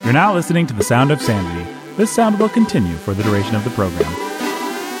You're now listening to The Sound of Sanity. This sound will continue for the duration of the program.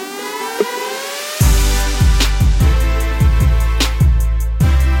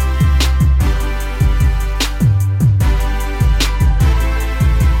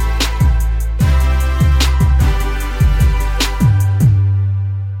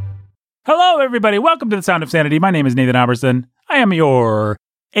 Hello, everybody. Welcome to The Sound of Sanity. My name is Nathan Alberson. I am your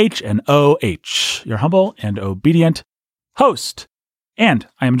H&OH, your humble and obedient host. And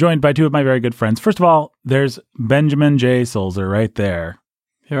I am joined by two of my very good friends. First of all, there's Benjamin J. Sulzer right there.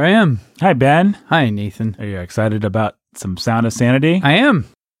 Here I am. Hi, Ben. Hi, Nathan. Are you excited about some Sound of Sanity? I am.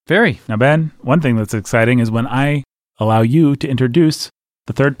 Very. Now, Ben, one thing that's exciting is when I allow you to introduce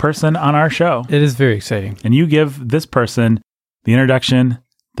the third person on our show. It is very exciting. And you give this person the introduction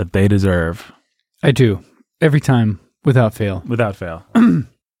that they deserve. I do. Every time, without fail. Without fail.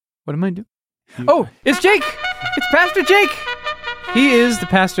 What am I doing? Oh, it's Jake! It's Pastor Jake! He is the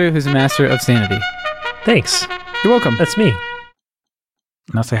pastor who's a master of sanity. Thanks. You're welcome. That's me.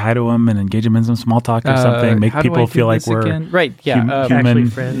 Now say hi to him and engage him in some small talk or something. Make people feel like we're again? Right, yeah. human. Actually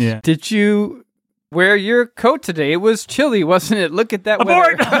friends. Yeah. Did you wear your coat today? It was chilly, wasn't it? Look at that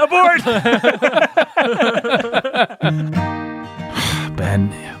Abort! weather. Abort!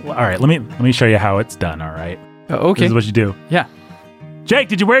 Ben, all right, let me show you how it's done, all right? Okay. This is what you do. Yeah. Jake,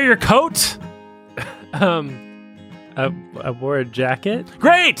 did you wear your coat? I wore a jacket.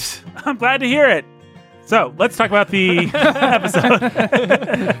 Great! I'm glad to hear it. So, let's talk about the episode.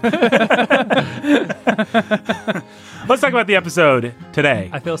 Let's talk about the episode today.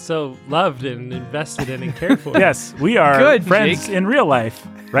 I feel so loved and invested in and cared for. Yes, we are Good, friends Jake. in real life,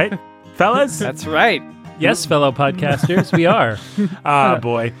 right? Fellas? That's right. Yes, fellow podcasters, we are. Ah,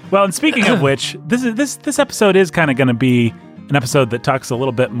 boy. Well, and speaking of which, this episode is kind of going to be an episode that talks a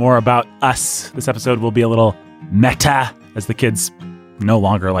little bit more about us. This episode will be a little meta, as the kids no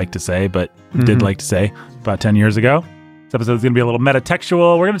longer like to say, but did like to say about 10 years ago. This episode is going to be a little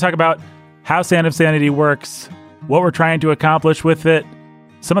metatextual. We're going to talk about how Sound of Sanity works, what we're trying to accomplish with it,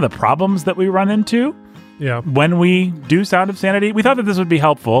 some of the problems that we run into when we do Sound of Sanity. We thought that this would be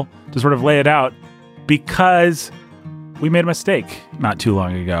helpful to sort of lay it out because we made a mistake not too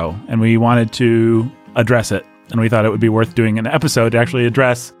long ago, and we wanted to address it. And we thought it would be worth doing an episode to actually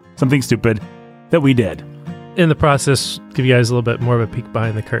address something stupid that we did. In the process, give you guys a little bit more of a peek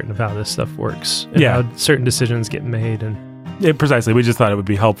behind the curtain of how this stuff works and how certain decisions get made. And precisely. We just thought it would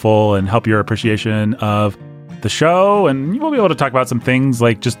be helpful and help your appreciation of the show. And we'll be able to talk about some things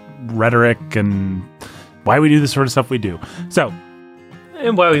like just rhetoric and why we do the sort of stuff we do. So,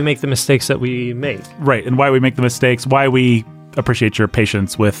 and why we make the mistakes that we make. Right. And why we make the mistakes, why we appreciate your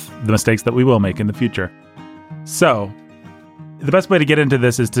patience with the mistakes that we will make in the future. So, the best way to get into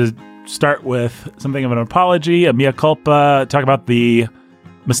this is to start with something of an apology, a mea culpa, talk about the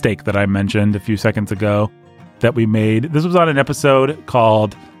mistake that I mentioned a few seconds ago that we made. This was on an episode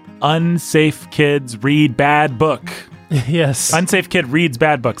called Unsafe Kids Read Bad Book. Yes. Unsafe Kid Reads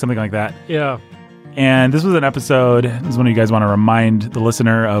Bad Book, something like that. Yeah. And this was an episode, this is when you guys want to remind the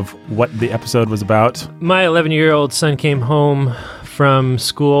listener of what the episode was about. My 11-year-old son came home from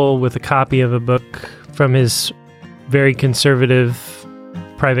school with a copy of a book from his very conservative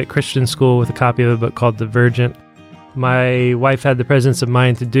private Christian school with a copy of a book called The Virgin. My wife had the presence of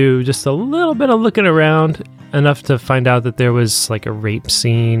mind to do just a little bit of looking around, enough to find out that there was like a rape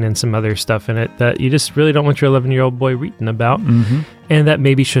scene and some other stuff in it that you just really don't want your 11-year-old boy reading about. Mm-hmm. And that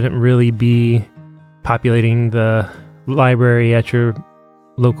maybe shouldn't really be populating the library at your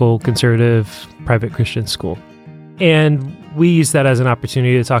local conservative private Christian school. And we use that as an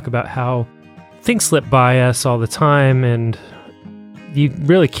opportunity to talk about how things slip by us all the time, and you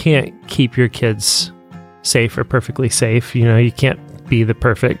really can't keep your kids safe or perfectly safe. You know, you can't be the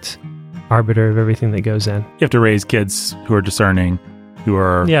perfect arbiter of everything that goes in. You have to raise kids who are discerning, who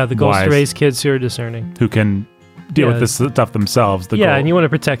are the goal is wise, to raise kids who are discerning, who can deal with this stuff themselves. The goal. And you want to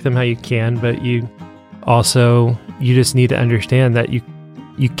protect them how you can, but you just need to understand that you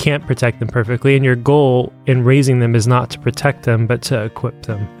can't protect them perfectly, and your goal in raising them is not to protect them, but to equip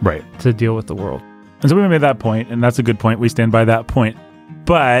them to deal with the world. And so we made that point, and that's a good point. We stand by that point.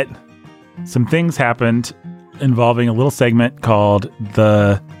 But some things happened involving a little segment called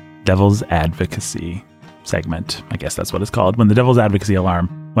the Devil's Advocacy segment. I guess that's what it's called, when the Devil's Advocacy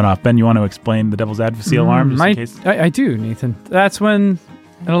alarm went off. Ben, you want to explain the Devil's Advocacy alarm? Just in case? I do, Nathan. That's when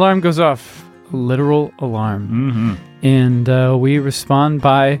an alarm goes off, a literal alarm. Mm-hmm. And we respond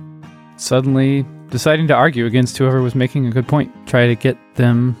by suddenly deciding to argue against whoever was making a good point, try to get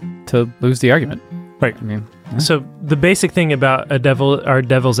them to lose the argument. Right. I mean, So the basic thing about our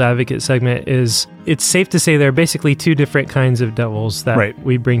Devil's Advocate segment is it's safe to say there are basically two different kinds of devils that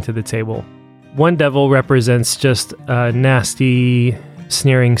we bring to the table. One devil represents just a nasty,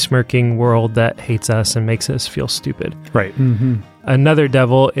 sneering, smirking world that hates us and makes us feel stupid. Right. Mm-hmm. Another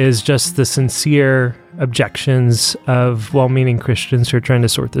devil is just the sincere objections of well-meaning Christians who are trying to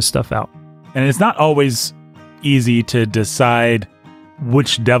sort this stuff out. And it's not always easy to decide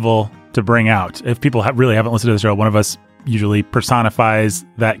which devil to bring out. If people really haven't listened to the show, one of us usually personifies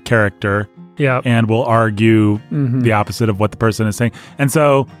that character and will argue the opposite of what the person is saying. And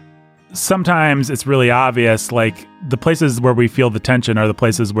so sometimes it's really obvious, like the places where we feel the tension are the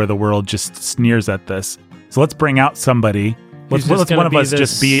places where the world just sneers at this. So let's bring out somebody. Let's one of us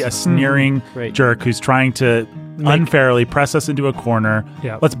just be a sneering jerk who's trying to unfairly press us into a corner.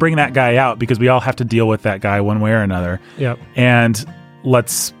 Let's bring that guy out because we all have to deal with that guy one way or another. And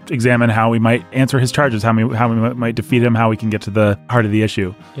let's examine how we might answer his charges, how we might defeat him, how we can get to the heart of the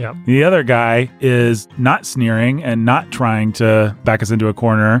issue. The other guy is not sneering and not trying to back us into a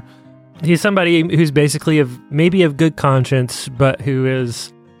corner. He's somebody who's basically maybe of good conscience, but who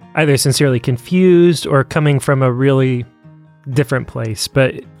is either sincerely confused or coming from a really different place,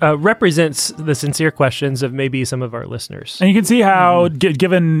 but represents the sincere questions of maybe some of our listeners. And you can see how,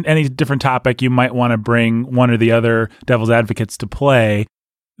 given any different topic, you might want to bring one or the other devil's advocates to play.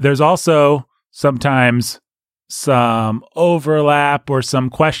 There's also sometimes some overlap or some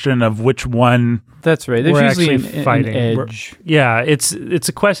question of which one. That's right. There's we're usually actually fighting. An edge. It's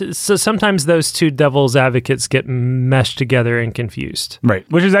a question. So sometimes those two devil's advocates get meshed together and confused.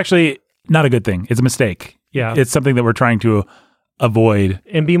 Right, which is actually not a good thing. It's a mistake. It's something that we're trying to avoid.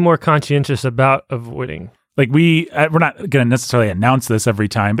 And be more conscientious about avoiding. Like we're not going to necessarily announce this every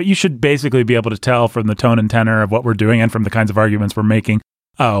time, but you should basically be able to tell from the tone and tenor of what we're doing and from the kinds of arguments we're making,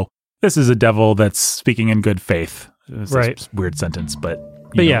 oh, this is a devil that's speaking in good faith. It's a weird sentence, but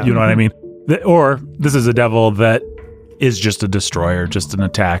you know what I mean? Or this is a devil that is just a destroyer, just an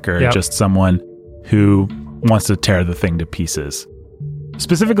attacker, just someone who wants to tear the thing to pieces.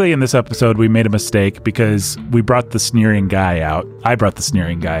 Specifically in this episode, we made a mistake because we brought the sneering guy out. I brought the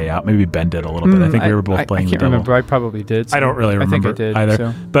sneering guy out. Maybe Ben did a little bit. I think we were both playing the devil. I can't remember. I probably did. I don't really remember I think I did, either.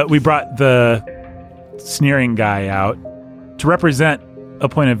 So. But we brought the sneering guy out to represent a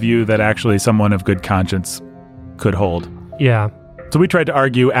point of view that actually someone of good conscience could hold. Yeah. So we tried to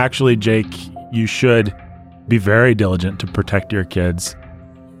argue, actually, Jake, you should be very diligent to protect your kids.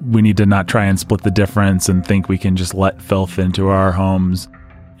 We need to not try and split the difference and think we can just let filth into our homes.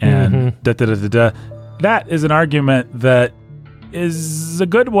 And That is an argument that is a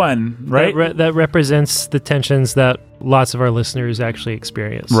good one, right? That represents the tensions that lots of our listeners actually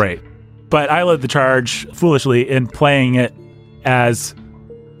experience. Right. But I led the charge foolishly in playing it as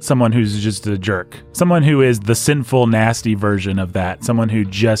someone who's just a jerk. Someone who is the sinful, nasty version of that. Someone who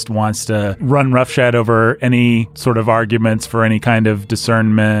just wants to run roughshod over any sort of arguments for any kind of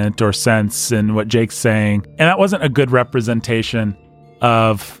discernment or sense in what Jake's saying. And that wasn't a good representation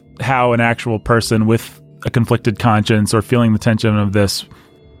of how an actual person with a conflicted conscience or feeling the tension of this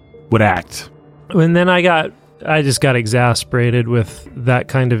would act. And then I just got exasperated with that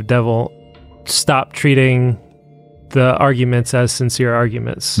kind of devil. Stop treating the arguments as sincere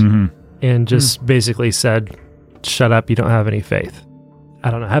arguments and just basically said, shut up, you don't have any faith.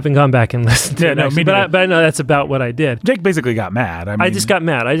 I don't know. I haven't gone back and listened to it. Actually, but I know that's about what I did. Jake basically got mad. I just got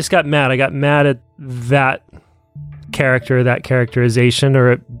mad. I got mad at that character, that characterization,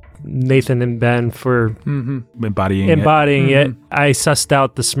 or at Nathan and Ben for embodying it. I sussed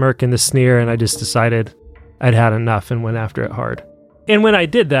out the smirk and the sneer, and I just decided I'd had enough and went after it hard. And when I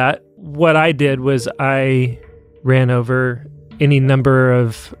did that, what I did was I ran over any number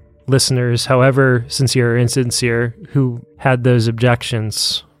of listeners, however sincere or insincere, who had those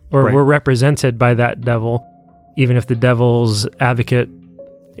objections or were represented by that devil, even if the devil's advocate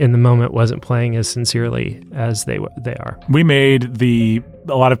in the moment wasn't playing as sincerely as they are. We made a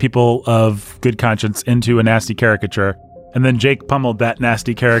lot of people of good conscience into a nasty caricature, and then Jake pummeled that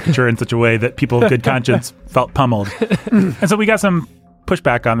nasty caricature in such a way that people of good conscience felt pummeled. And so we got some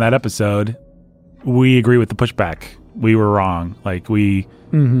pushback on that episode. We agree with the pushback. We were wrong. We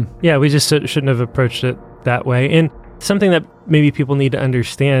just shouldn't have approached it that way. And something that maybe people need to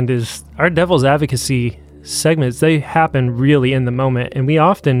understand is our devil's advocacy segments, they happen really in the moment. And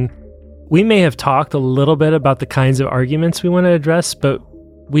we may have talked a little bit about the kinds of arguments we want to address, but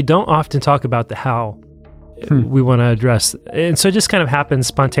we don't often talk about the how we want to address. And so it just kind of happens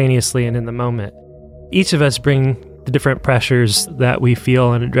spontaneously and in the moment. Each of us bring the different pressures that we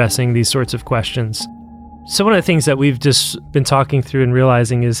feel in addressing these sorts of questions. So one of the things that we've just been talking through and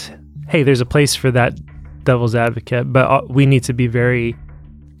realizing is, hey, there's a place for that devil's advocate, but we need to be very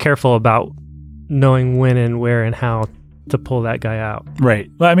careful about knowing when and where and how to pull that guy out. Right.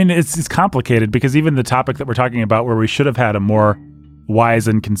 Well, I mean, it's complicated because even the topic that we're talking about, where we should have had a more wise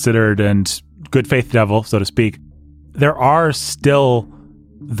and considered and good faith devil, so to speak, there are still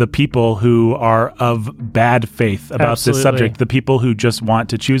the people who are of bad faith about this subject, the people who just want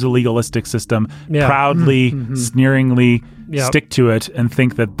to choose a legalistic system, proudly, sneeringly stick to it and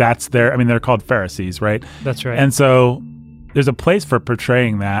think that that's their, I mean, they're called Pharisees, right? That's right. And so there's a place for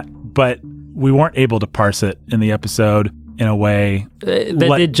portraying that, but we weren't able to parse it in the episode in a way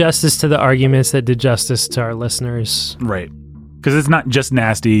that did justice to the arguments, that did justice to our listeners. Right. Because it's not just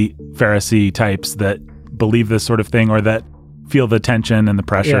nasty Pharisee types that believe this sort of thing or that feel the tension and the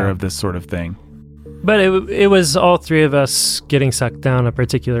pressure of this sort of thing. But it was all three of us getting sucked down a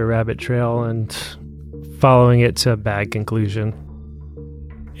particular rabbit trail and following it to a bad conclusion.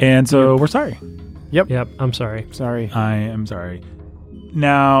 And so we're sorry. Yep, I'm sorry. I am sorry.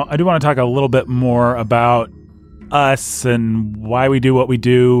 Now, I do want to talk a little bit more about us and why we do what we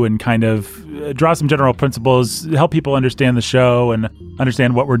do and kind of draw some general principles, help people understand the show and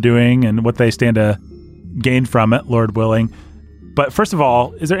understand what we're doing and what they stand to gain from it, Lord willing. But first of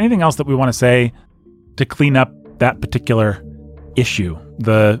all, is there anything else that we want to say to clean up that particular issue?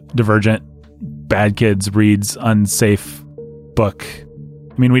 The Divergent Bad Kids Reads Unsafe book.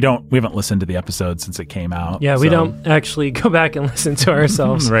 I mean, we haven't listened to the episode since it came out. Yeah, we don't actually go back and listen to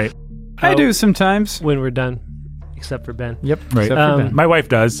ourselves. Right. I do sometimes. When we're done, except for Ben. Yep. Right. Except for Ben. My wife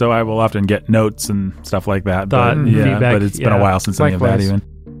does, so I will often get notes and stuff like that. Feedback. But it's been a while since any of that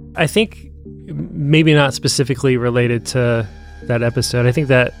even. I think maybe not specifically related to that episode. I think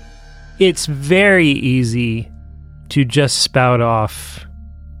that it's very easy to just spout off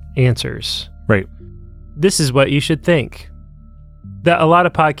answers. Right. This is what you should think. That a lot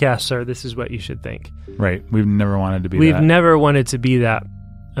of podcasts are, this is what you should think. Right. We've never wanted to be that. We've never wanted to be that.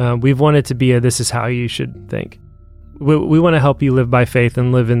 We've wanted to be this is how you should think. We want to help you live by faith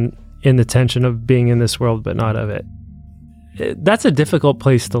and live in the tension of being in this world, but not of it. That's a difficult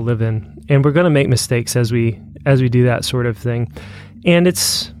place to live in. And we're going to make mistakes as we do that sort of thing. And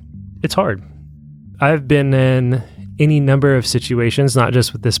it's hard. I've been in any number of situations, not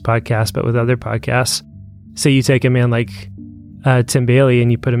just with this podcast, but with other podcasts. Say you take a man like Tim Bailey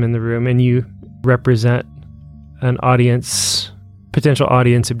and you put him in the room and you represent an potential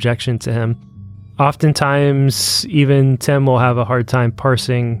audience objection to him. Oftentimes, even Tim will have a hard time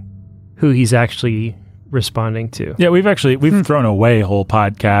parsing who he's actually responding to. Yeah, we've thrown away whole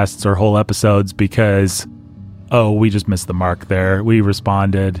podcasts or whole episodes because, we just missed the mark there. We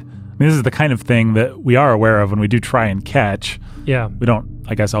responded. I mean, this is the kind of thing that we are aware of when we do try and catch. Yeah. We don't,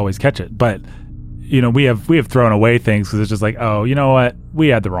 I guess, always catch it. But, we have thrown away things because it's just like, you know what? We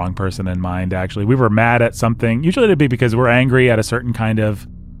had the wrong person in mind, actually. We were mad at something. Usually it'd be because we're angry at a certain kind of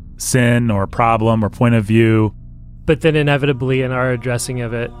sin or problem or point of view. But then inevitably in our addressing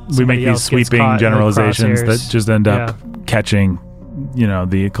of it, we make these sweeping generalizations that just end up catching,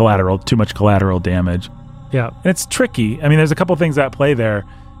 the too much collateral damage. Yeah. And it's tricky. I mean, there's a couple things at play there.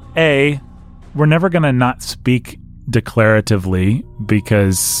 A, we're never going to not speak declaratively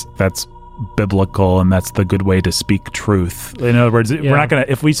because that's biblical and that's the good way to speak truth. In other words, we're not going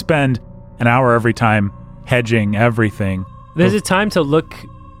to, if we spend an hour every time hedging everything. There's a time to look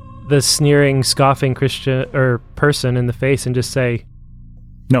the sneering, scoffing Christian or person in the face and just say,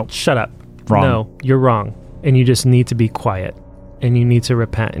 no, shut up. Wrong. No, you're wrong. And you just need to be quiet and you need to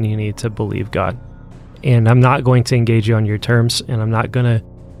repent and you need to believe God. And I'm not going to engage you on your terms and I'm not going to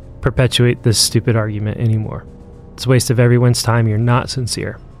perpetuate this stupid argument anymore. It's a waste of everyone's time. You're not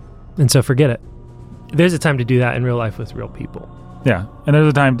sincere. And so forget it. There's a time to do that in real life with real people. Yeah. And there's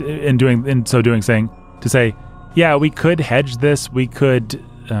a time to say, yeah, we could hedge this. We could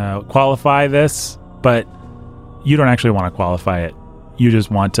qualify this, but you don't actually want to qualify it. You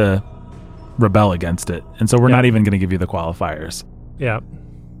just want to rebel against it. And so we're not even going to give you the qualifiers. Yeah.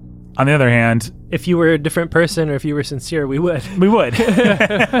 On the other hand, if you were a different person or if you were sincere, we would. We would.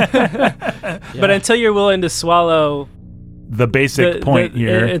 But until you're willing to swallow the basic point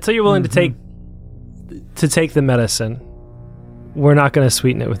here, until you're willing to take the medicine, we're not going to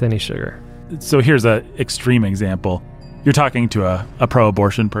sweeten it with any sugar. So here's an extreme example. You're talking to a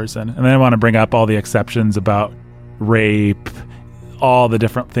pro-abortion person, and then I want to bring up all the exceptions about rape, all the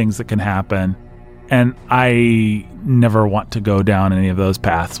different things that can happen. And I never want to go down any of those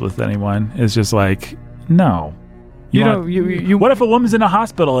paths with anyone. It's just like, no. What if a woman's in a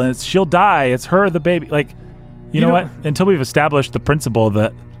hospital and she'll die? It's her, the baby. Like, you know what? Until we've established the principle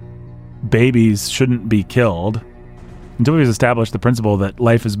that babies shouldn't be killed, until we've established the principle that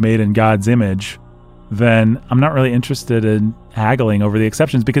life is made in God's image, then I'm not really interested in haggling over the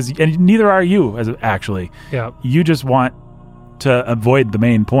exceptions and neither are you actually. Yeah. You just want to avoid the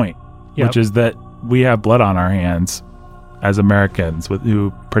main point, which is that we have blood on our hands as Americans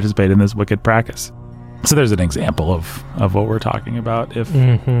who participate in this wicked practice. So there's an example of what we're talking about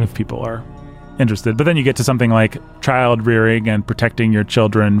if people are interested. But then you get to something like child rearing and protecting your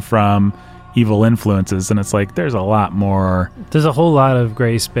children from evil influences, and it's like there's a lot more. There's a whole lot of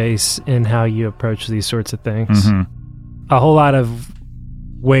gray space in how you approach these sorts of things. A whole lot of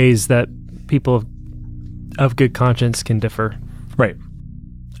ways that people of good conscience can differ. Right.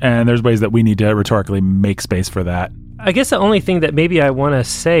 And there's ways that we need to rhetorically make space for that. I guess the only thing that maybe I want to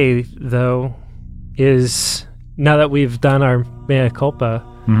say, though, is now that we've done our mea culpa,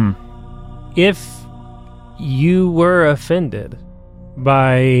 if you were offended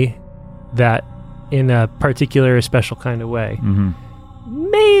by that in a particular or special kind of way,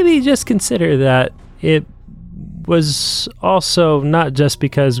 maybe just consider that it was also not just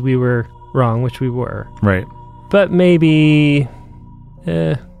because we were wrong, which we were. Right. But maybe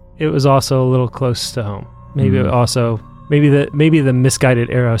it was also a little close to home. Maybe it also maybe the misguided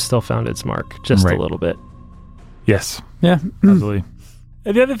arrow still found its mark just a little bit. Yes. Yeah. Absolutely.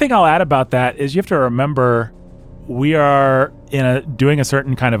 The other thing I'll add about that is you have to remember we are doing a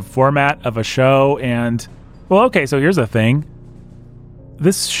certain kind of format of a show, and so here's the thing.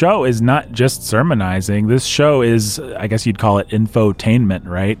 This show is not just sermonizing. This show is, I guess you'd call it infotainment,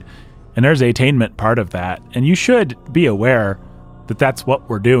 right? And there's a attainment part of that. And you should be aware that that's what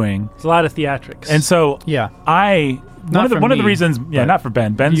we're doing. It's a lot of theatrics. And so one of the reasons, not for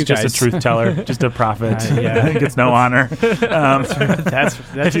Ben. Ben's just a truth teller, just a prophet. Gets no honor. That's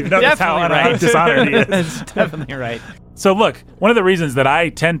definitely how right. dishonored he is. That's definitely right. So look, one of the reasons that I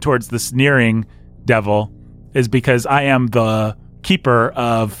tend towards the sneering devil is because I am the keeper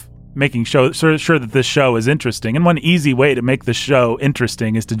of making sure that this show is interesting. And one easy way to make the show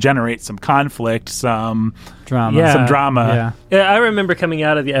interesting is to generate some conflict, some drama. Yeah, I remember coming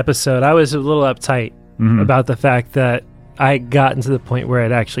out of the episode, I was a little uptight about the fact that I had gotten to the point where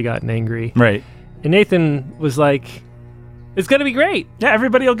I'd actually gotten angry. Right. And Nathan was like, it's going to be great. Yeah,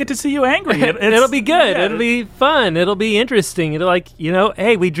 everybody will get to see you angry. It'll be good. Yeah. It'll be fun. It'll be interesting. It'll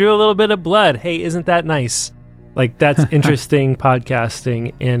hey, we drew a little bit of blood. Hey, isn't that nice? Like, that's interesting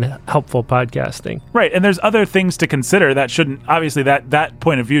podcasting and helpful podcasting. Right, and there's other things to consider that shouldn't, obviously, that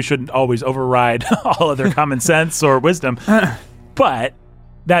point of view shouldn't always override all other common sense or wisdom. But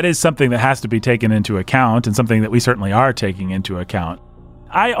that is something that has to be taken into account, and something that we certainly are taking into account.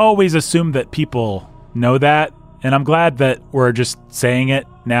 I always assume that people know that, and I'm glad that we're just saying it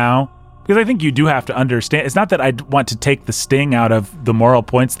now, because I think you do have to understand. It's not that I want to take the sting out of the moral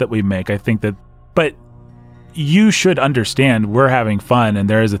points that we make. I think that, but you should understand we're having fun, and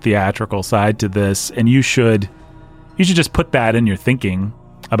there is a theatrical side to this, and you should just put that in your thinking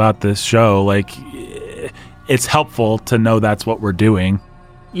about this show. Like, it's helpful to know that's what we're doing.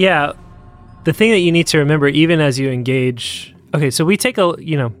 Yeah. The thing that you need to remember, even as you engage, so we take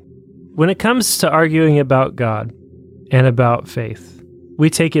when it comes to arguing about God and about faith, we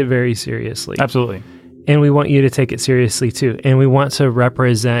take it very seriously. Absolutely. And we want you to take it seriously too. And we want to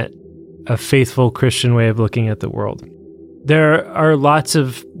represent a faithful Christian way of looking at the world. There are lots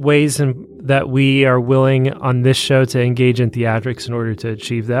of ways that we are willing on this show to engage in theatrics in order to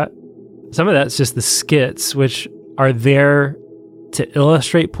achieve that. Some of that's just the skits, which are there to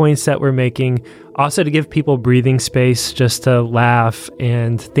illustrate points that we're making, also to give people breathing space just to laugh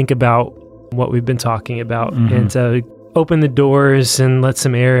and think about what we've been talking about, and to open the doors and let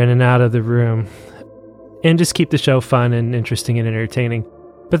some air in and out of the room, and just keep the show fun and interesting and entertaining.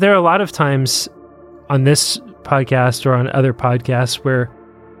 But there are a lot of times on this podcast or on other podcasts where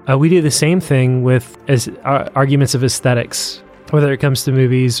we do the same thing with arguments of aesthetics, whether it comes to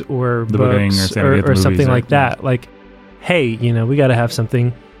movies or the books or something like that. Like, hey, we got to have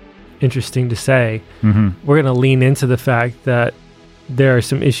something interesting to say. We're going to lean into the fact that there are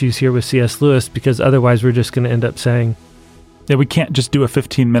some issues here with C.S. Lewis, because otherwise we're just going to end up saying, yeah, we can't just do a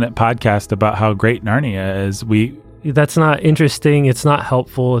 15-minute podcast about how great Narnia is. That's not interesting. It's not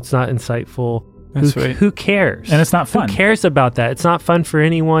helpful. It's not insightful. That's right. Who cares? And it's not fun. Who cares about that? It's not fun for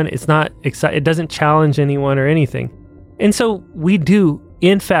anyone. It's not it doesn't challenge anyone or anything. And so we do,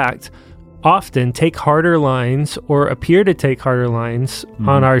 in fact, often take harder lines or appear to take harder lines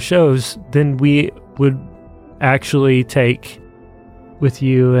on our shows than we would actually take with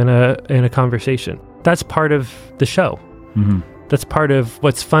you in a conversation. That's part of the show. That's part of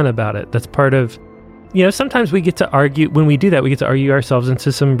what's fun about it. That's part of, sometimes we get to argue. When we do that, we get to argue ourselves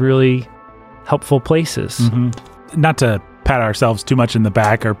into some really helpful places. Not to pat ourselves too much in the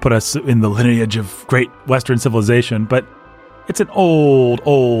back or put us in the lineage of great Western civilization, but it's an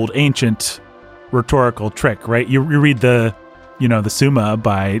old, ancient rhetorical trick, right? You read the Summa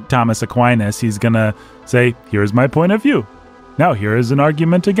by Thomas Aquinas. He's going to say, here's my point of view. Now here is an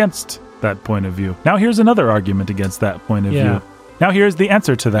argument against that point of view. Now here's another argument against that point of view. Now here's the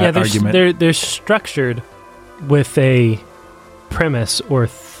answer to that argument. They're structured with a premise or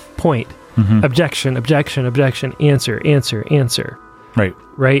point. Mm-hmm. Objection, answer.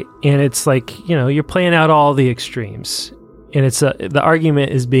 Right? And it's like, you're playing out all the extremes. And it's the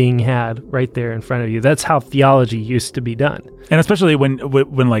argument is being had right there in front of you. That's how theology used to be done. And especially when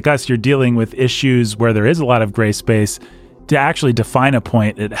like us, you're dealing with issues where there is a lot of gray space, to actually define a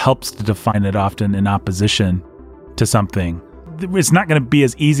point, it helps to define it often in opposition to something. It's not going to be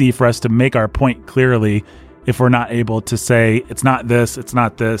as easy for us to make our point clearly if we're not able to say, it's not this, it's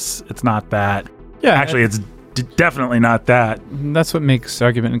not this, it's not that. Yeah. Actually, it's definitely not that. That's what makes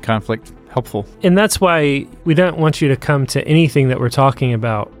argument and conflict helpful. And that's why we don't want you to come to anything that we're talking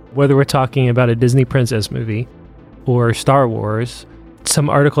about, whether we're talking about a Disney princess movie or Star Wars, some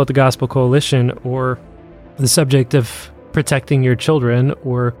article at the Gospel Coalition, or the subject of protecting your children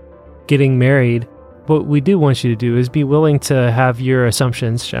or getting married. What we do want you to do is be willing to have your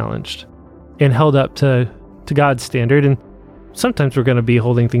assumptions challenged and held up to God's standard. And sometimes we're going to be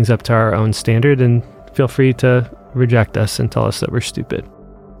holding things up to our own standard, and feel free to reject us and tell us that we're stupid.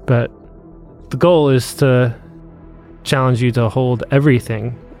 But the goal is to challenge you to hold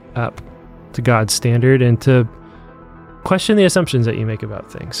everything up to God's standard and to question the assumptions that you make about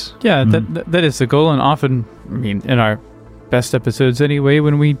things. Yeah, that is the goal. And often, in our best episodes anyway,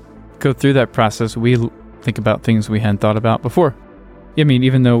 when we go through that process, we think about things we hadn't thought about before.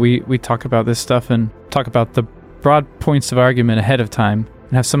 Even though we talk about this stuff and talk about the broad points of argument ahead of time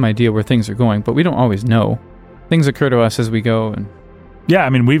and have some idea where things are going, but we don't always know. Things occur to us as we go. And yeah,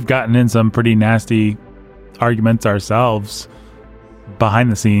 we've gotten in some pretty nasty arguments ourselves behind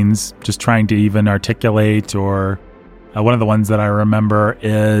the scenes, just trying to even articulate. Or one of the ones that I remember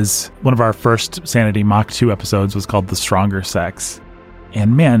is one of our first Sanity Mach 2 episodes was called The Stronger Sex.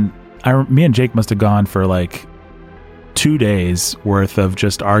 And man, me and Jake must have gone for like 2 days worth of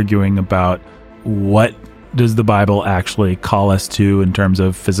just arguing about what does the Bible actually call us to in terms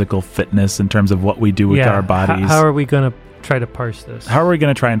of physical fitness, in terms of what we do with our bodies. How are we going to try to parse this? How are we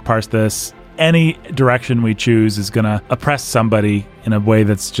going to try and parse this? Any direction we choose is going to oppress somebody in a way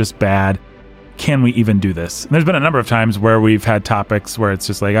that's just bad. Can we even do this? And there's been a number of times where we've had topics where it's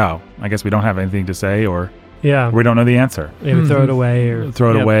just like, oh, I guess we don't have anything to say, or we don't know the answer. Maybe throw it away.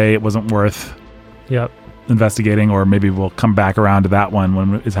 Away. It wasn't worth investigating, or maybe we'll come back around to that one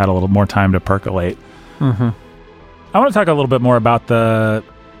when it's had a little more time to percolate. Mm-hmm. I want to talk a little bit more about the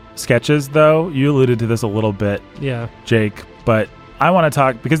sketches, though. You alluded to this a little bit, Jake, but I want to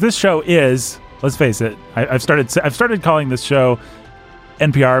talk, because this show is, let's face it, I've started calling this show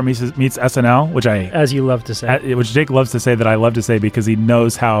NPR meets SNL, which as you love to say, which Jake loves to say, that I love to say, because he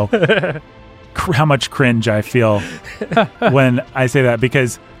knows how much cringe I feel when I say that,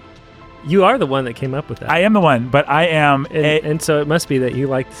 because you are the one that came up with that. I am the one, but I am, and so it must be that you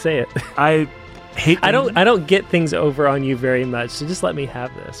like to say it. I hate. I don't get things over on you very much, so just let me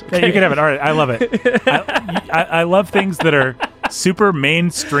have this. Okay? Yeah, you can have it. All right, I love it. I love things that are super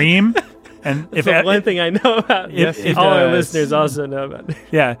mainstream. And if one thing I know about, if all our listeners also know about it.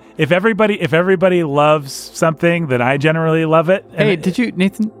 Yeah, if everybody loves something, then I generally love it. Hey,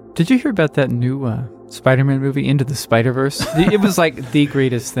 Nathan? Did you hear about that new Spider-Man movie, Into the Spider-Verse? It was like the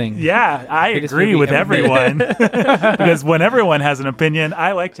greatest thing. Yeah, I agree with everyone. Because when everyone has an opinion,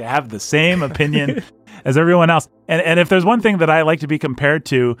 I like to have the same opinion as everyone else. And if there's one thing that I like to be compared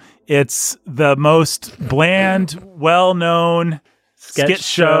to, it's the most bland, well-known sketch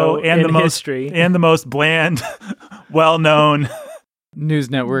show and the most bland, well-known news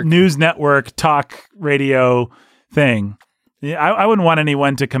network talk radio thing. Yeah, I wouldn't want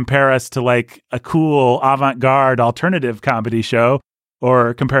anyone to compare us to like a cool avant-garde alternative comedy show,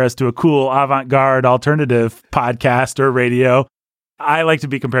 or compare us to a cool avant-garde alternative podcast or radio. I like to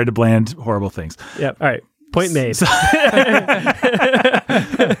be compared to bland, horrible things. Yep. All right. Point made.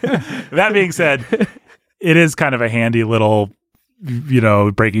 That being said, it is kind of a handy little,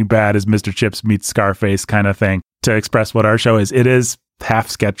 Breaking Bad is Mr. Chips meets Scarface kind of thing to express what our show is. It is half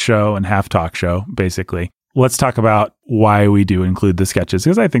sketch show and half talk show, basically. Let's talk about why we do include the sketches,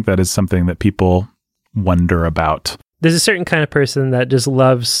 because I think that is something that people wonder about. There's a certain kind of person that just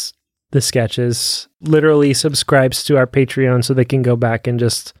loves the sketches, literally subscribes to our Patreon so they can go back and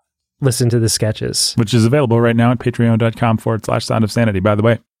just listen to the sketches. Which is available right now at patreon.com/Sound of Sanity, by the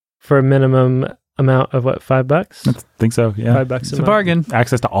way. For a minimum amount of what, $5? I think so. Yeah, $5 It's a a month. bargain.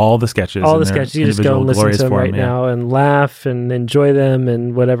 access to all the sketches. All in the their sketches. You just go individual and listen to glorious them form, right now and laugh and enjoy them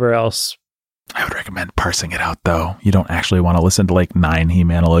and whatever else. I would recommend parsing it out, though. You don't actually want to listen to like 9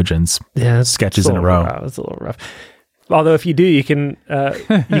 He-Manologians Yeah, sketches in a row. It's a little rough. Although if you do, you can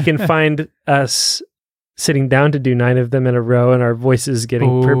find us sitting down to do 9 of them in a row, and our voices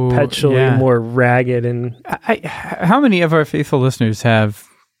getting perpetually more ragged. And how many of our faithful listeners have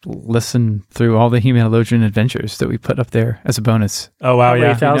listened through all the He-Manologian adventures that we put up there as a bonus? Oh, wow,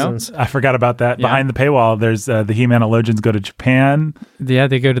 yeah. Thousands. I forgot about that. Yeah. Behind the paywall, there's the He-Manologians go to Japan. Yeah,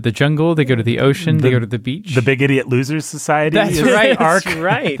 they go to the jungle, they go to the ocean, they go to the beach. The Big Idiot Losers Society. That's is right. Arc. That's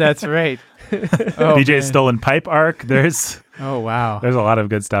right. That's right. DJ's man. Stolen Pipe arc. There's Oh, wow. a lot of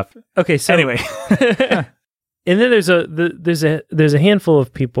good stuff. Okay, so Anyway, and then there's a handful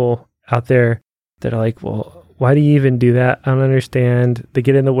of people out there that are like, well, why do you even do that? I don't understand. They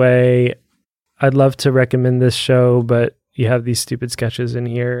get in the way. I'd love to recommend this show, but you have these stupid sketches in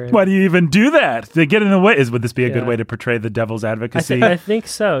here. why do you even do that? They get in the way. Would this be a good Yeah. way to portray the devil's advocacy? I think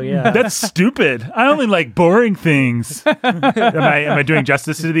so. Yeah. That's stupid. I only like boring things. am I doing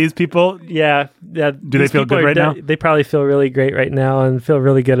justice to these people? Yeah. Do they feel good right now? They probably feel really great right now and feel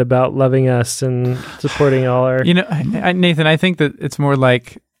really good about loving us and supporting all our. You know, Nathan, I think that it's more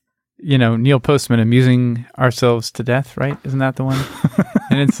like, Neil Postman amusing ourselves to death, right? Isn't that the one?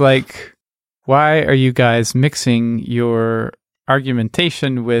 And it's like, why are you guys mixing your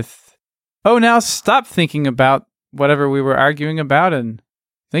argumentation with, now stop thinking about whatever we were arguing about and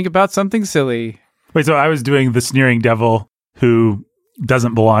think about something silly. Wait, so I was doing the sneering devil who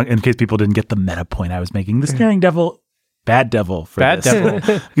doesn't belong, in case people didn't get the meta point I was making. The sneering devil, bad devil for Bad this. devil.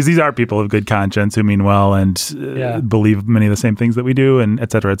 Because these are people of good conscience who mean well and believe many of the same things that we do, and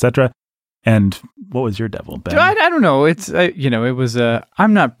et cetera, et cetera. And what was your devil, Ben? I don't know. It's, it was,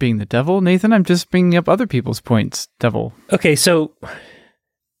 I'm not being the devil, Nathan. I'm just bringing up other people's points, devil. Okay, so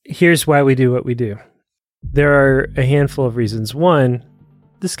here's why we do what we do. There are a handful of reasons. One,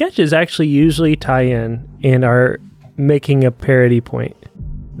 the sketches actually usually tie in and are making a parody point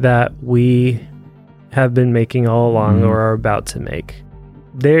that we have been making all along or are about to make.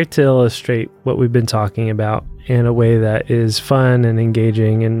 They're to illustrate what we've been talking about in a way that is fun and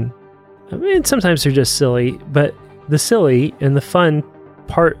engaging, and I mean, sometimes they're just silly, but the silly and the fun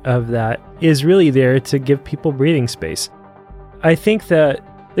part of that is really there to give people breathing space. I think that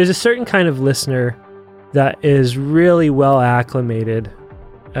there's a certain kind of listener that is really well acclimated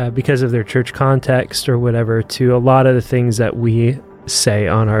because of their church context or whatever to a lot of the things that we say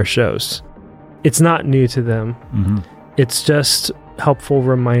on our shows. It's not new to them. Mm-hmm. It's just helpful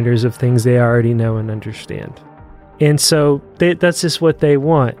reminders of things they already know and understand. And so that's just what they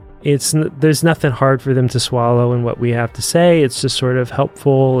want. There's nothing hard for them to swallow in what we have to say. It's just sort of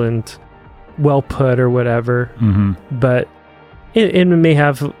helpful and well put or whatever. Mm-hmm. But it may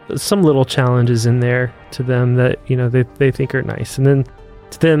have some little challenges in there to them that they think are nice. And then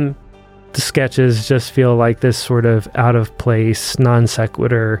to them, the sketches just feel like this sort of out of place, non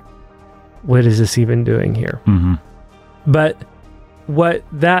sequitur. What is this even doing here? Mm-hmm. But what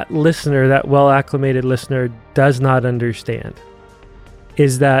that listener, that well acclimated listener, does not understand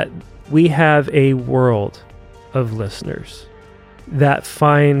is that we have a world of listeners that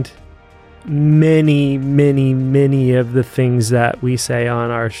find many, many, many of the things that we say on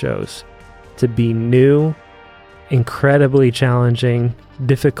our shows to be new, incredibly challenging,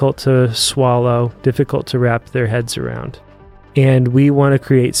 difficult to swallow, difficult to wrap their heads around. And we want to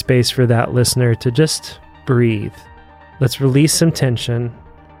create space for that listener to just breathe. Let's release some tension.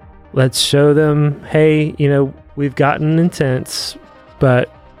 Let's show them, hey, we've gotten intense,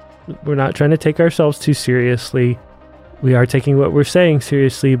 but we're not trying to take ourselves too seriously. We are taking what we're saying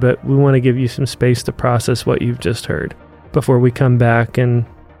seriously, but we want to give you some space to process what you've just heard before we come back and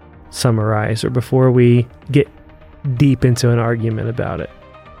summarize or before we get deep into an argument about it.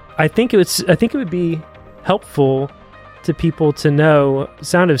 I think it would be helpful to people to know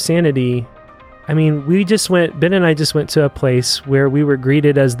Sound of Sanity. I mean, Ben and I just went to a place where we were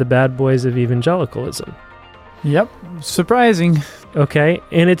greeted as the bad boys of evangelicalism. Yep. Surprising. Okay,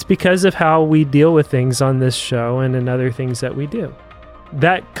 and it's because of how we deal with things on this show and in other things that we do.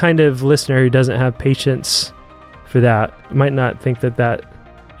 That kind of listener who doesn't have patience for that might not think that that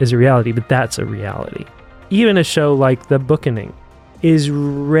is a reality, but that's a reality. Even a show like The Bookening is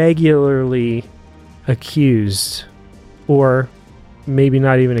regularly accused, or maybe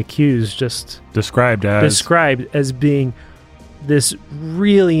not even accused, just Described as being this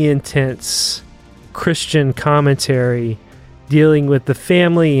really intense Christian commentary dealing with the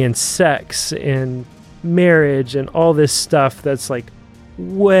family and sex and marriage and all this stuff that's like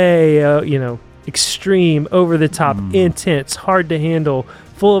way, extreme, over the top, intense, hard to handle,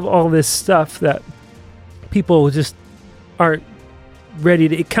 full of all this stuff that people just aren't ready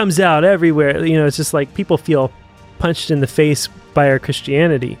to. It comes out everywhere. It's just like people feel punched in the face by our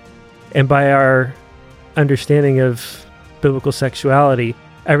Christianity and by our understanding of biblical sexuality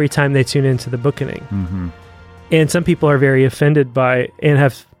every time they tune into the Bookening. Mm-hmm. And some people are very offended by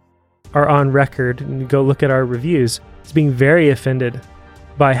and are on record, and go look at our reviews, as being very offended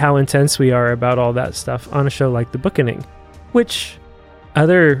by how intense we are about all that stuff on a show like the Bookening, which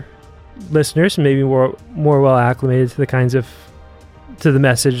other listeners, maybe more well acclimated to the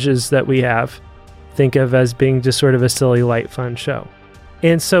messages that we have, think of as being just sort of a silly, light, fun show.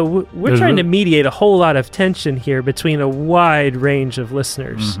 And so we're trying to mediate a whole lot of tension here between a wide range of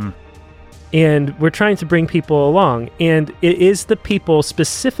listeners. Mm-hmm. And we're trying to bring people along. And it is the people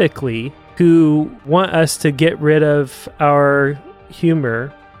specifically who want us to get rid of our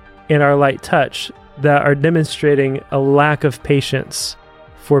humor and our light touch that are demonstrating a lack of patience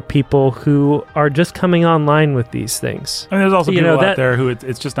for people who are just coming online with these things. I mean, there's also people out there who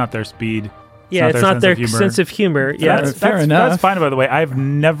it's just not their speed. It's not their sense of humor. Yeah, that's fair enough. That's fine, by the way. I've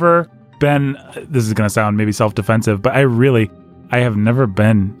never been, this is going to sound maybe self-defensive, but I have never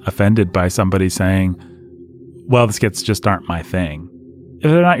been offended by somebody saying, well, the skits just aren't my thing.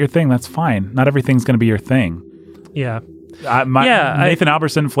 If they're not your thing, that's fine. Not everything's going to be your thing. Yeah. Nathan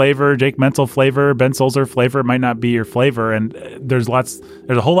Alberson flavor, Jake Menzel flavor, Ben Solzer flavor might not be your flavor. And there's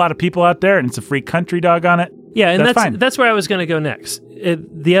a whole lot of people out there, and it's a free country, doggone it. Yeah, and that's where I was going to go next.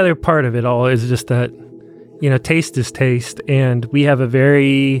 The other part of it all is just that, taste is taste, and we have a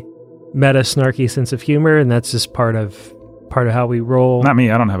very meta, snarky sense of humor, and that's just part of how we roll. Not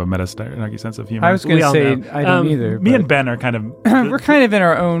me. I don't have a meta, snarky sense of humor. I was going to say I don't either. Me and Ben are kind of we're kind of in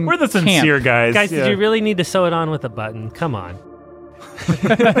our own. We're the sincere camp. guys. Guys, did you really need to sew it on with a button? Come on.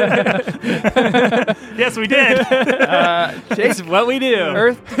 Yes, we did. Jake's what we do.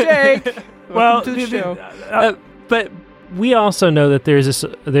 Earth to Jake. Welcome to the show. But we also know that there's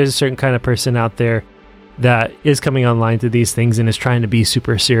a certain kind of person out there that is coming online to these things and is trying to be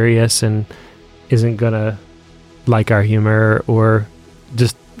super serious and isn't gonna like our humor, or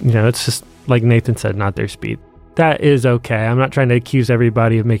just it's just like Nathan said, not their speed. That is okay. I'm not trying to accuse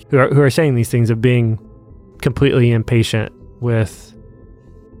everybody of who are saying these things of being completely impatient with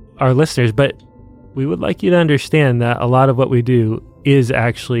our listeners, but we would like you to understand that a lot of what we do is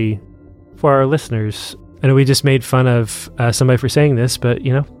actually for our listeners. I know we just made fun of somebody for saying this, but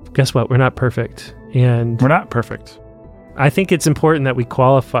guess what? We're not perfect. And we're not perfect. I think it's important that we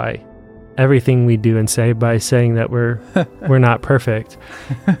qualify everything we do and say by saying that we're not perfect.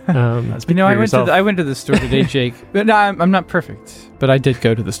 I went to the store today, Jake. But no, I'm not perfect, but I did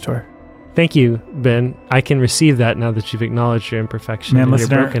go to the store. Thank you, Ben. I can receive that now that you've acknowledged your imperfection and your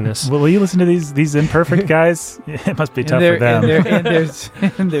brokenness. Will you listen to these imperfect guys? It must be tough for them.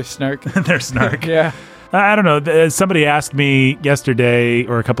 And their snark. Their snark. Yeah. I don't know. Somebody asked me yesterday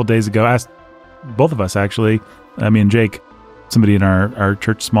or a couple days ago, asked both of us actually, me and Jake, somebody in our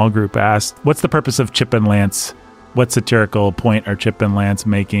church small group asked, what's the purpose of Chip and Lance? What satirical point are Chip and Lance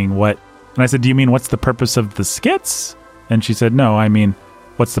making? And I said, do you mean what's the purpose of the skits? And she said, no, I mean,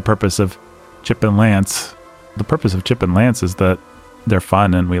 what's the purpose of Chip and Lance? The purpose of Chip and Lance is that they're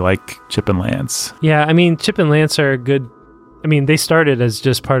fun and we like Chip and Lance. Yeah, I mean, Chip and Lance are good. I mean, they started as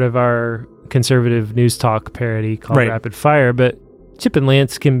just part of our conservative news talk parody called Rapid Fire, but Chip and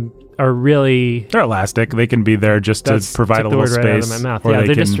Lance are really... They're elastic. They can be there just to provide a little space. Right out of my mouth. Yeah,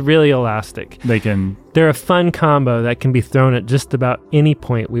 they're just really elastic. They're a fun combo that can be thrown at just about any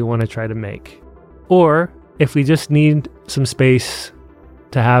point we want to try to make. Or if we just need some space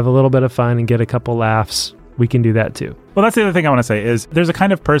to have a little bit of fun and get a couple laughs, we can do that too. Well, that's the other thing I want to say is there's a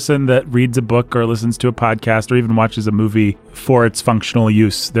kind of person that reads a book or listens to a podcast or even watches a movie for its functional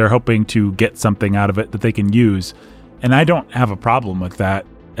use. They're hoping to get something out of it that they can use. And I don't have a problem with that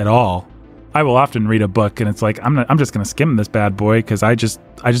at all. I will often read a book and it's like, I'm just going to skim this bad boy because I just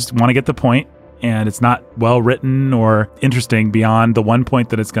want to get the point, and it's not well written or interesting beyond the one point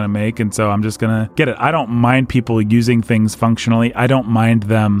that it's going to make. And so I'm just going to get it. I don't mind people using things functionally. I don't mind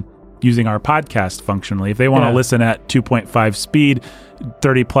them using our podcast functionally. If they want to listen at 2.5 speed,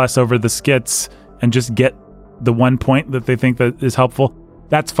 30 plus over the skits, and just get the one point that they think that is helpful,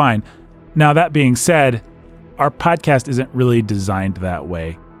 that's fine. Now, that being said, our podcast isn't really designed that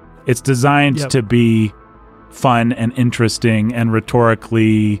way. It's designed to be fun and interesting and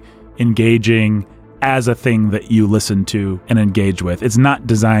rhetorically engaging as a thing that you listen to and engage with. It's not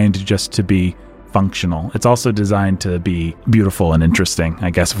designed just to be functional. It's also designed to be beautiful and interesting, I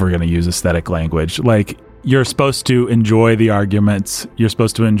guess, if we're going to use aesthetic language. Like, you're supposed to enjoy the arguments. You're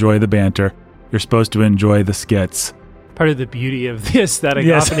supposed to enjoy the banter. You're supposed to enjoy the skits. Part of the beauty of the aesthetic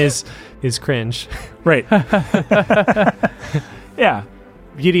often is cringe. Right. Yeah.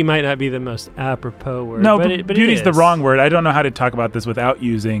 Beauty might not be the most apropos word. No, but beauty's the wrong word. I don't know how to talk about this without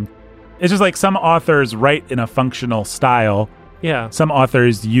using. It's just like some authors write in a functional style. Yeah. Some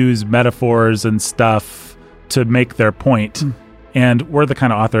authors use metaphors and stuff to make their point. And we're the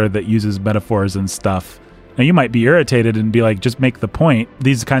kind of author that uses metaphors and stuff. Now, you might be irritated and be like, just make the point.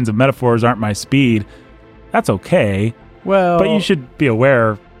 These kinds of metaphors aren't my speed. That's okay. Well, but you should be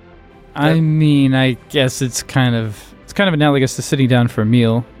aware. I mean, I guess it's kind of analogous to sitting down for a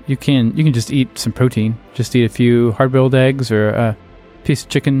meal. You can just eat some protein. Just eat a few hard-boiled eggs or a piece of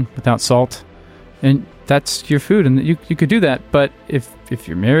chicken without salt, and that's your food. And you could do that. But if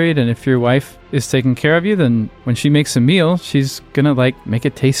you're married and if your wife is taking care of you, then when she makes a meal, she's gonna make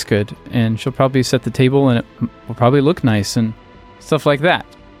it taste good, and she'll probably set the table, and it will probably look nice and stuff like that.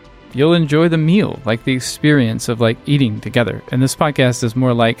 You'll enjoy the meal, like the experience of eating together. And this podcast is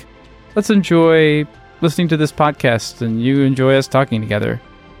more like, let's enjoy listening to this podcast and you enjoy us talking together.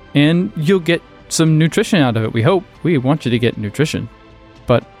 And you'll get some nutrition out of it. We hope. We want you to get nutrition,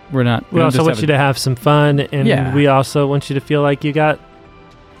 but we're not. We also want you to have some fun, and we also want you to feel like you got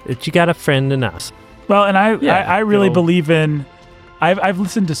a friend in us. Well, and I really believe in. I've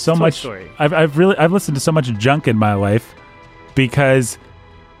listened to so much. I've listened to so much junk in my life because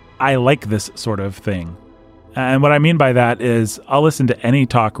I like this sort of thing. And what I mean by that is I'll listen to any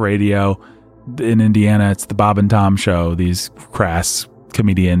talk radio. In Indiana, it's the Bob and Tom show. These crass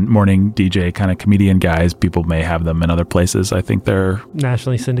morning DJ kind of comedian guys. People may have them in other places. I think they're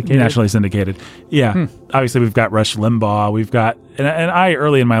nationally syndicated. Yeah. Obviously, we've got Rush Limbaugh. And I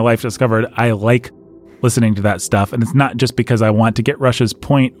early in my life discovered I like listening to that stuff. And it's not just because I want to get Rush's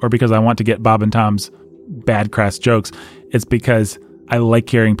point or because I want to get Bob and Tom's bad, crass jokes. It's because I like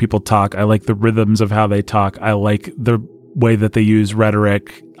hearing people talk. I like the rhythms of how they talk. I like the way that they use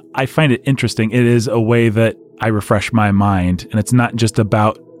rhetoric. I find it interesting. It is a way that I refresh my mind. And it's not just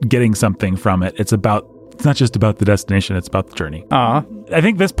about getting something from it. It's not just about the destination. It's about the journey. I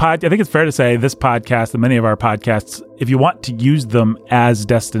think it's fair to say this podcast and many of our podcasts, if you want to use them as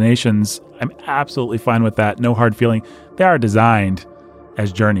destinations, I'm absolutely fine with that. No hard feeling. They are designed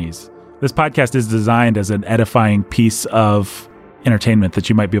as journeys. This podcast is designed as an edifying piece of entertainment that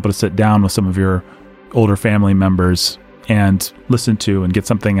you might be able to sit down with some of your older family members and listen to and get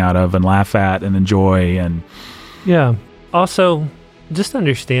something out of and laugh at and enjoy. And yeah. Also, just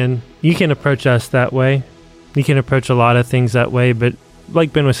understand you can approach us that way. You can approach a lot of things that way, but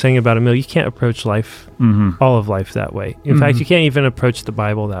like Ben was saying about a meal, you can't approach life, all of life that way. In fact, you can't even approach the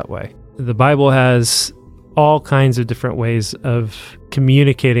Bible that way. The Bible has all kinds of different ways of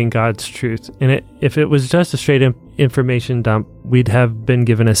communicating God's truth. And if it was just a straight information dump, we'd have been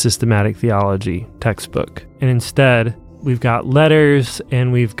given a systematic theology textbook. And instead, we've got letters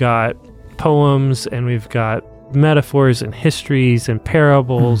and we've got poems and we've got metaphors and histories and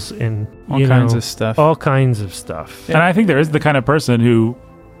parables and all kinds of stuff. All kinds of stuff. And I think there is the kind of person who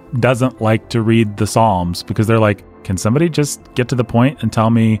doesn't like to read the Psalms because they're like, can somebody just get to the point and tell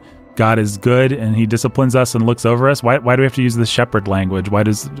me God is good and he disciplines us and looks over us? Why do we have to use the shepherd language? Why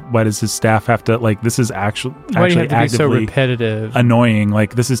does his staff have to, this is actually actively so repetitive, annoying.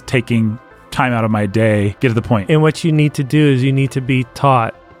 This is taking time out of my day. Get to the point. And what you need to do is you need to be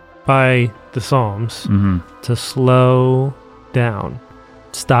taught by the Psalms to slow down.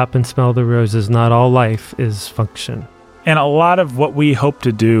 Stop and smell the roses. Not all life is function. And a lot of what we hope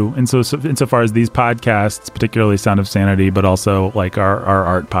to do, insofar as these podcasts, particularly Sound of Sanity, but also our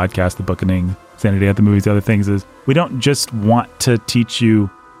art podcast, The Bookening, Sanity at the Movies, the other things, is we don't just want to teach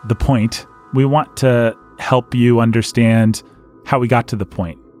you the point. We want to help you understand how we got to the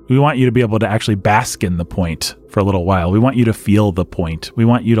point. We want you to be able to actually bask in the point for a little while. We want you to feel the point. We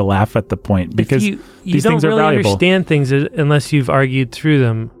want you to laugh at the point because these things are valuable. You don't really understand things unless you've argued through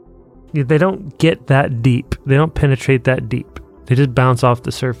them. They don't get that deep. They don't penetrate that deep. They just bounce off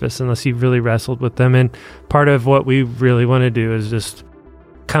the surface unless you've really wrestled with them. And part of what we really want to do is just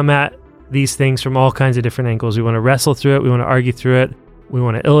come at these things from all kinds of different angles. We want to wrestle through it. We want to argue through it. We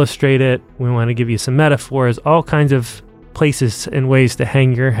want to illustrate it. We want to give you some metaphors, all kinds of places and ways to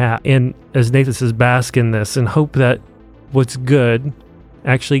hang your hat. And as Nathan says, bask in this and hope that what's good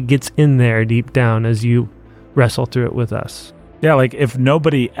actually gets in there deep down as you wrestle through it with us. Yeah, if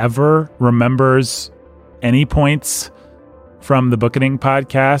nobody ever remembers any points from the Bookening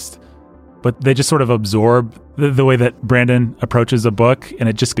podcast, but they just sort of absorb the way that Brandon approaches a book, and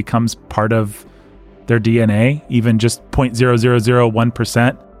it just becomes part of their DNA, even just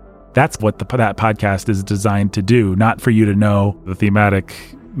 0.0001%, that's what that podcast is designed to do, not for you to know the thematic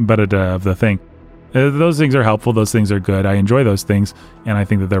of the thing. Those things are helpful. Those things are good. I enjoy those things, and I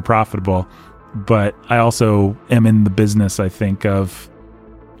think that they're profitable. But I also am in the business, I think, of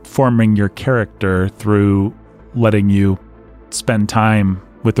forming your character through letting you spend time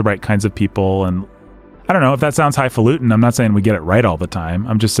with the right kinds of people. And I don't know if that sounds highfalutin. I'm not saying we get it right all the time.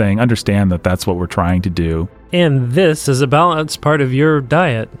 I'm just saying understand that that's what we're trying to do. And this is a balanced part of your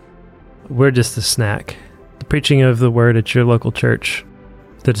diet. We're just a snack. The preaching of the word at your local church,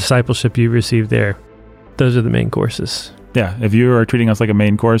 the discipleship you receive there, those are the main courses. Yeah, if you are treating us like a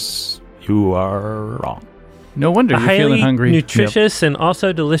main course, you are wrong. No wonder you're feeling hungry. Nutritious and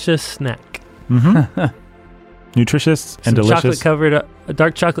also delicious snack. Mm-hmm. Nutritious and delicious.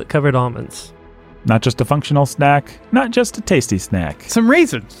 Dark chocolate covered almonds. Not just a functional snack, not just a tasty snack. Some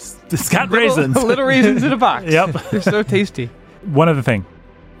raisins. It's got raisins. Little raisins in a box. Yep. They're so tasty. One other thing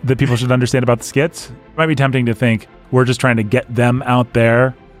that people should understand about the skits, it might be tempting to think we're just trying to get them out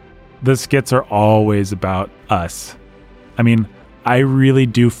there. The skits are always about us. I mean, I really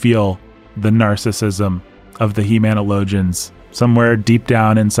do feel the narcissism of the He-Manologians. Somewhere deep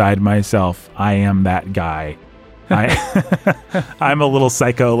down inside myself, I am that guy. I'm a little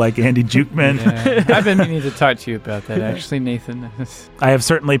psycho like Andy Jukeman. Yeah. I've been meaning to talk to you about that, actually, Nathan. I have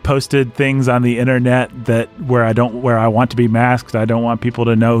certainly posted things on the internet where I want to be masked. I don't want people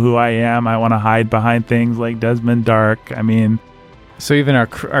to know who I am. I want to hide behind things like Desmond Dark. I mean, so even our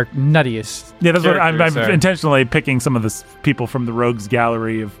nuttiest. Yeah, that's what I'm intentionally picking some of the people from the rogues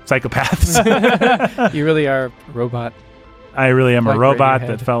gallery of psychopaths. You really are a robot. I really am a robot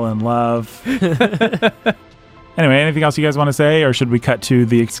that fell in love. Anyway, anything else you guys want to say, or should we cut to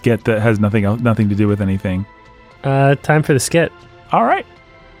the skit that has nothing to do with anything? Time for the skit. All right.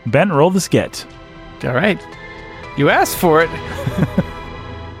 Ben, roll the skit. All right. You asked for it.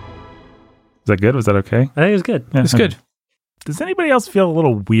 Is that good? Was that okay? I think it was good. Yeah, it's good. Does anybody else feel a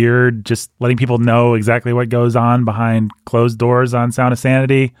little weird just letting people know exactly what goes on behind closed doors on Sound of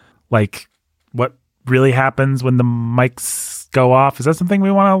Sanity? Like what really happens when the mics go off? Is that something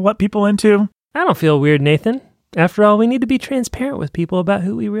we want to let people into? I don't feel weird, Nathan. After all, we need to be transparent with people about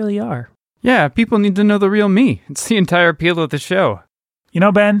who we really are. Yeah, people need to know the real me. It's the entire appeal of the show. You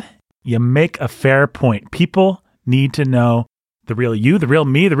know, Ben, you make a fair point. People need to know the real you, the real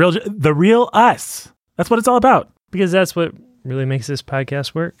me, the real us. That's what it's all about. Because that's what really makes this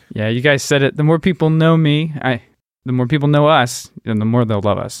podcast work. Yeah, you guys said it. The more people know me, the more people know us, and the more they'll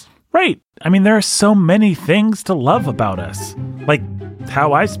love us. Right. I mean, there are so many things to love about us. Like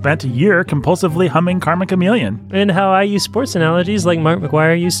how I spent a year compulsively humming Karma Chameleon. And how I use sports analogies like Mark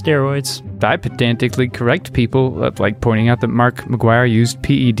McGuire used steroids. I pedantically correct people, like pointing out that Mark McGuire used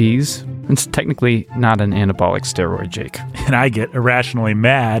PEDs. It's technically not an anabolic steroid, Jake. And I get irrationally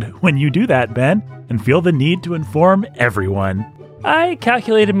mad when you do that, Ben, and feel the need to inform everyone. I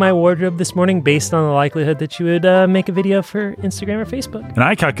calculated my wardrobe this morning based on the likelihood that you would make a video for Instagram or Facebook. And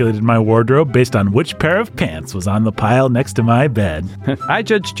I calculated my wardrobe based on which pair of pants was on the pile next to my bed. I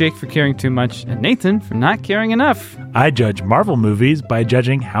judge Jake for caring too much and Nathan for not caring enough. I judge Marvel movies by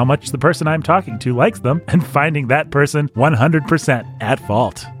judging how much the person I'm talking to likes them and finding that person 100% at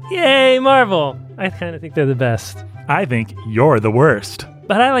fault. Yay, Marvel! I kind of think they're the best. I think you're the worst.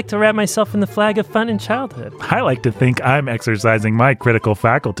 But I like to wrap myself in the flag of fun and childhood. I like to think I'm exercising my critical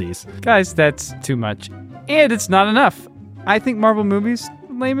faculties. Guys, that's too much. And it's not enough. I think Marvel movies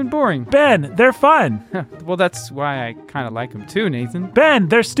are lame and boring. Ben, they're fun. Well, that's why I kind of like them too, Nathan. Ben,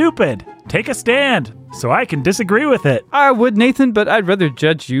 they're stupid. Take a stand so I can disagree with it. I would, Nathan, but I'd rather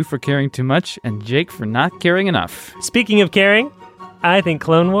judge you for caring too much and Jake for not caring enough. Speaking of caring, I think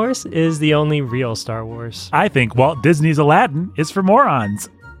Clone Wars is the only real Star Wars. I think Walt Disney's Aladdin is for morons.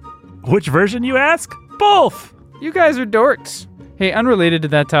 Which version, you ask? Both! You guys are dorks. Hey, unrelated to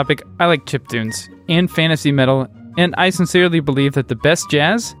that topic, I like chiptunes and fantasy metal, and I sincerely believe that the best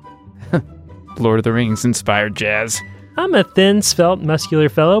jazz? Lord of the Rings inspired jazz. I'm a thin, svelte, muscular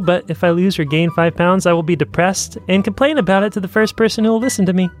fellow, but if I lose or gain 5 pounds, I will be depressed and complain about it to the first person who will listen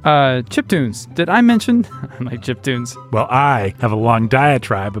to me. Chiptunes. Did I mention? I like chiptunes. Well, I have a long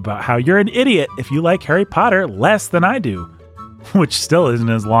diatribe about how you're an idiot if you like Harry Potter less than I do. Which still isn't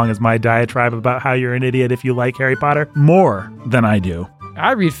as long as my diatribe about how you're an idiot if you like Harry Potter more than I do.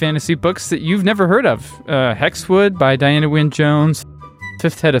 I read fantasy books that you've never heard of. Hexwood by Diana Wynne Jones,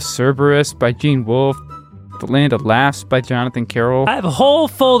 Fifth Head of Cerberus by Gene Wolfe, The Land of Laughs by Jonathan Carroll. I have a whole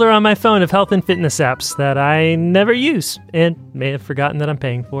folder on my phone of health and fitness apps that I never use and may have forgotten that I'm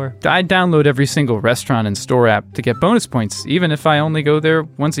paying for. I download every single restaurant and store app to get bonus points, even if I only go there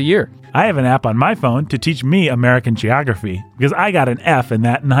once a year. I have an app on my phone to teach me American geography because I got an F in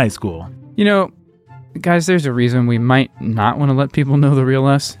that in high school. You know, Guys, there's a reason we might not want to let people know the real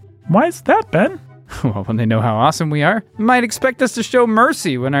us. Why is that, Ben? Well, when they know how awesome we are, might expect us to show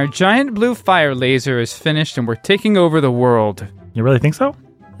mercy when our giant blue fire laser is finished and we're taking over the world. You really think so?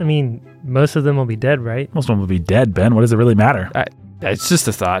 I mean, most of them will be dead, right? Most of them will be dead, Ben. What does it really matter? It's just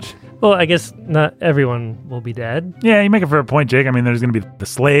a thought. Well, I guess not everyone will be dead. Yeah, you make it for a point, Jake. I mean, there's going to be the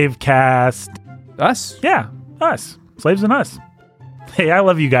slave cast. Us? Yeah, us. Slaves and us. Hey, I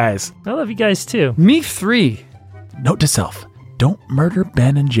love you guys. I love you guys too. Me 3. Note to self, don't murder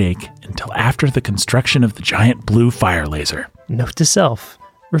Ben and Jake until after the construction of the giant blue fire laser. Note to self,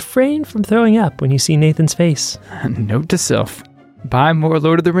 refrain from throwing up when you see Nathan's face. Note to self, buy more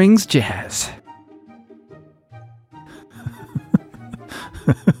Lord of the Rings jazz.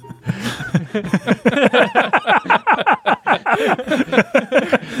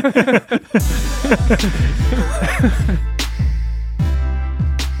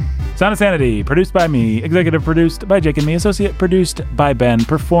 Sound of Sanity, produced by me, executive produced by Jake and me, associate produced by Ben,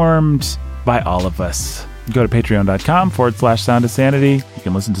 performed by all of us. Go to patreon.com/Sound of Sanity. You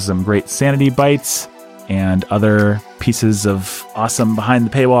can listen to some great Sanity bites and other pieces of awesome behind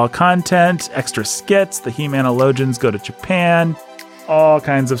the paywall content, extra skits, the He-Manologians go to Japan, all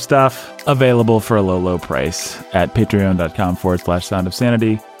kinds of stuff available for a low, low price at patreon.com/Sound of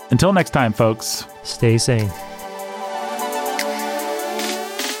Sanity. Until next time, folks. Stay sane.